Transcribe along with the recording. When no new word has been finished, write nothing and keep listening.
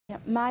Yeah,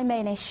 my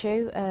main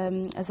issue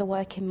as a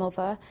working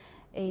mother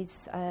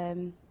is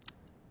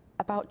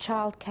about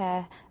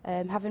childcare.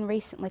 Having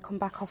recently come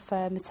back off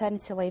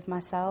maternity leave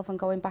myself and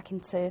going back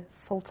into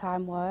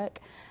full-time work,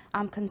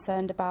 I'm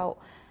concerned about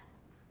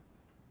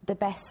the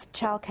best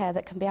childcare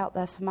that can be out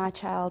there for my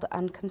child,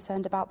 and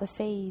concerned about the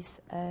fees,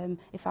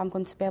 if I'm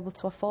going to be able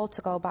to afford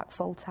to go back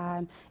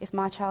full-time, if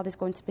my child is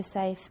going to be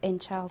safe in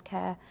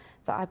childcare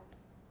that I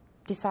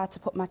decide to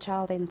put my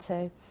child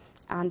into,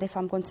 and if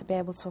I'm going to be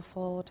able to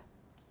afford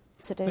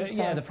to do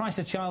so. Yeah, the price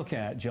of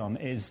childcare, John,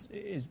 is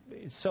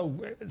so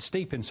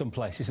steep in some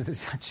places that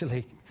it's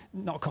actually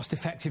not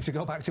cost-effective to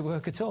go back to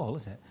work at all,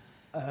 is it?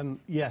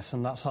 Yes,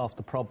 and that's half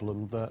the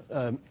problem.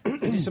 That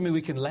is it something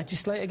we can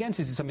legislate against?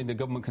 Is it something the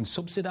government can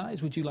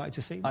subsidise? Would you like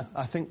to see that?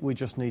 I think we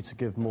just need to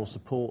give more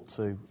support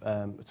to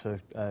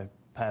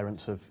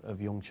parents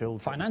of young children.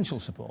 Financial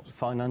support?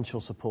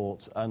 Financial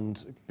support,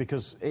 and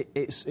because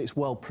it's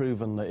well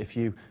proven that if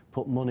you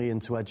put money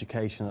into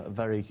education at a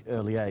very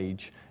early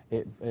age,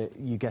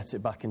 you get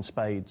it back in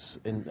spades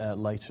in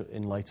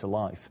later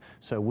life.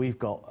 So we've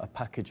got a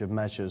package of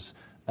measures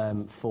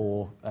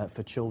for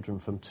children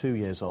from 2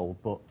 years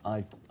old, but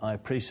I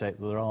appreciate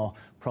that there are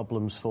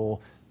problems for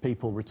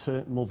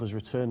mothers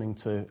returning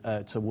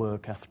to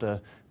work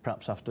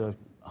perhaps after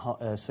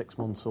 6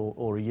 months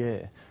or a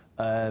year.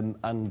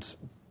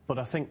 But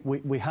I think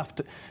we have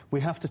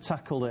to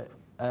tackle it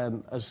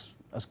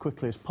as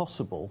quickly as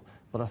possible.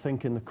 But I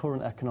think in the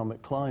current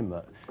economic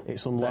climate,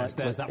 it's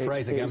unlikely. There's that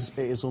phrase again.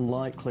 It is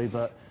unlikely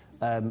that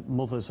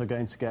mothers are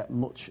going to get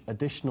much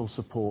additional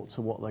support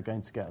to what they're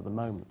going to get at the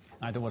moment.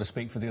 I don't want to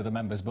speak for the other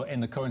members, but in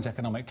the current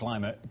economic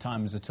climate,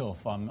 times are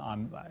tough.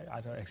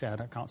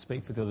 I can't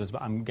speak for the others,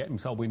 but I'm getting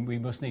told we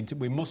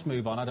must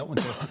move on. I don't want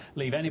to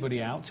leave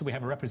anybody out. So we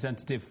have a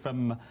representative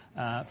from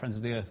Friends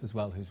of the Earth as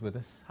well who's with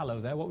us. Hello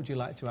there. What would you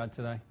like to add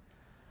today?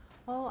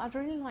 Well, I'd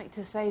really like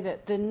to say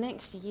that the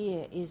next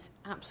year is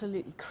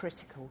absolutely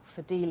critical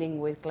for dealing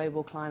with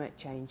global climate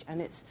change,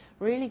 and it's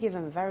really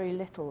given very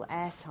little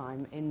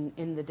airtime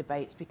in the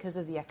debates because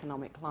of the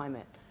economic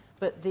climate.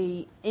 But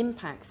the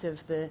impacts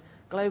of the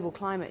global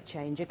climate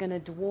change are going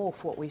to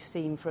dwarf what we've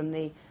seen from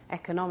the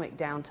economic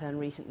downturn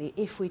recently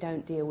if we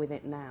don't deal with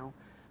it now.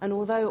 And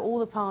although all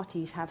the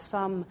parties have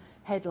some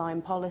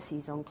headline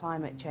policies on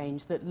climate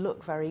change that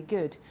look very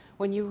good,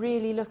 when you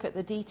really look at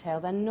the detail,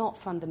 they're not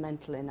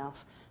fundamental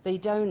enough. They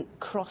don't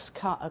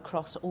cross-cut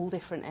across all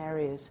different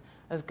areas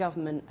of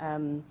government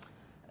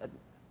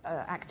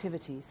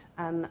activities.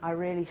 And I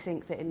really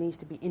think that it needs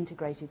to be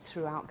integrated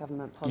throughout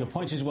government policy. Your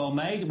point is well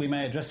made. We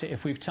may address it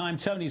if we've time.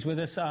 Tony's with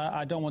us.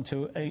 I don't want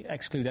to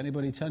exclude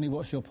anybody. Tony,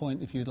 what's your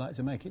point if you'd like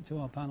to make it to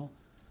our panel?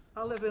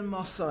 I live in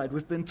Moss Side.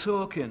 We've been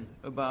talking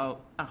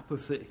about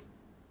apathy.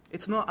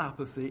 It's not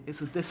apathy,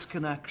 it's a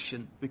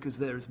disconnection, because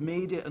there is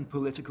media and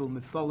political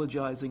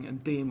mythologising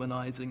and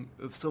demonising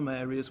of some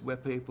areas where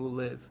people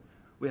live.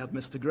 We had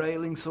Mr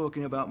Grayling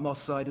talking about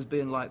Moss Side as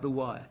being like The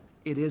Wire.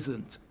 It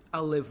isn't.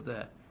 I live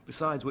there.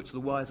 Besides which, The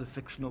Wire is a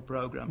fictional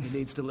programme. He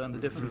needs to learn the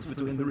difference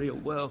between the real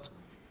world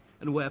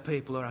and where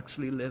people are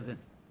actually living.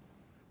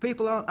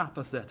 People aren't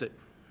apathetic.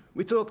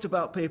 We talked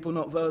about people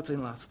not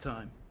voting last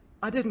time.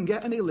 I didn't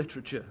get any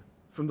literature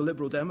from the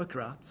Liberal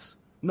Democrats.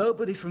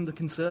 Nobody from the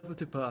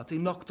Conservative Party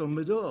knocked on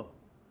my door.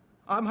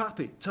 I'm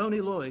happy.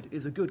 Tony Lloyd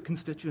is a good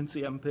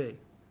constituency MP.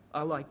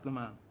 I like the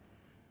man.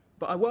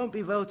 But I won't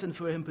be voting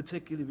for him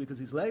particularly because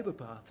he's Labour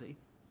Party.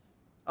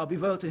 I'll be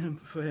voting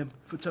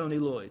for Tony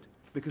Lloyd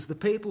because the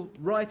people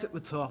right at the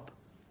top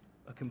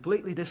are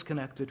completely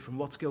disconnected from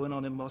what's going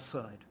on in Moss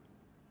Side.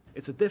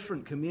 It's a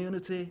different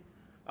community.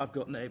 I've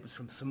got neighbours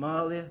from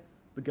Somalia.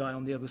 The guy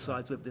on the other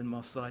side lived in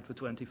Moss Side for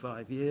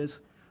 25 years.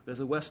 There's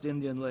a West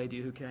Indian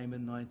lady who came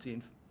in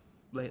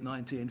late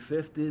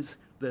 1950s.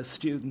 There's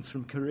students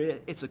from Korea.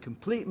 It's a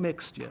complete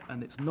mixture,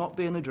 and it's not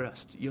being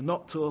addressed. You're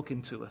not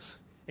talking to us.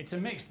 It's a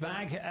mixed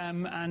bag,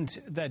 and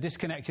they're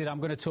disconnected. I'm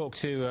going to talk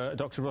to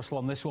Dr Russell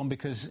on this one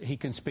because he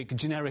can speak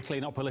generically,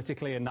 not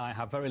politically, and I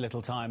have very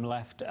little time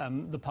left.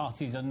 The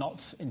parties are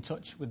not in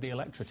touch with the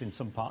electorate in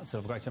some parts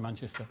of Greater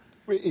Manchester.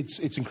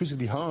 It's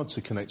increasingly hard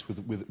to connect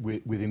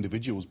with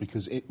individuals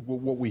because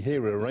what we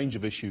hear are a range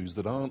of issues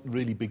that aren't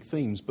really big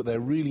themes, but they're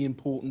really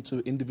important to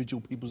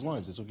individual people's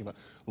lives. They're talking about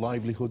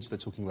livelihoods, they're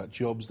talking about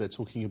jobs, they're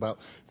talking about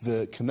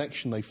the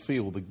connection they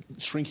feel,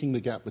 shrinking the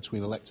gap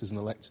between electors and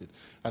elected.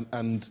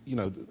 And you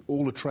know,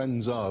 all the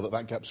trends are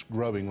that gap's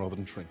growing rather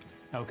than shrinking.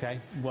 OK,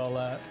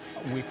 well,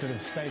 we could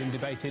have stayed and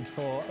debated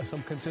for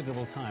some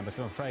considerable time, but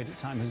I'm afraid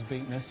time has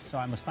beaten us, so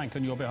I must thank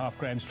on your behalf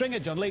Graham Stringer,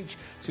 John Leach,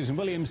 Susan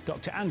Williams,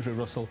 Dr Andrew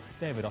Russell,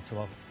 David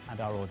Ottewell and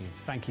our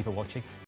audience. Thank you for watching.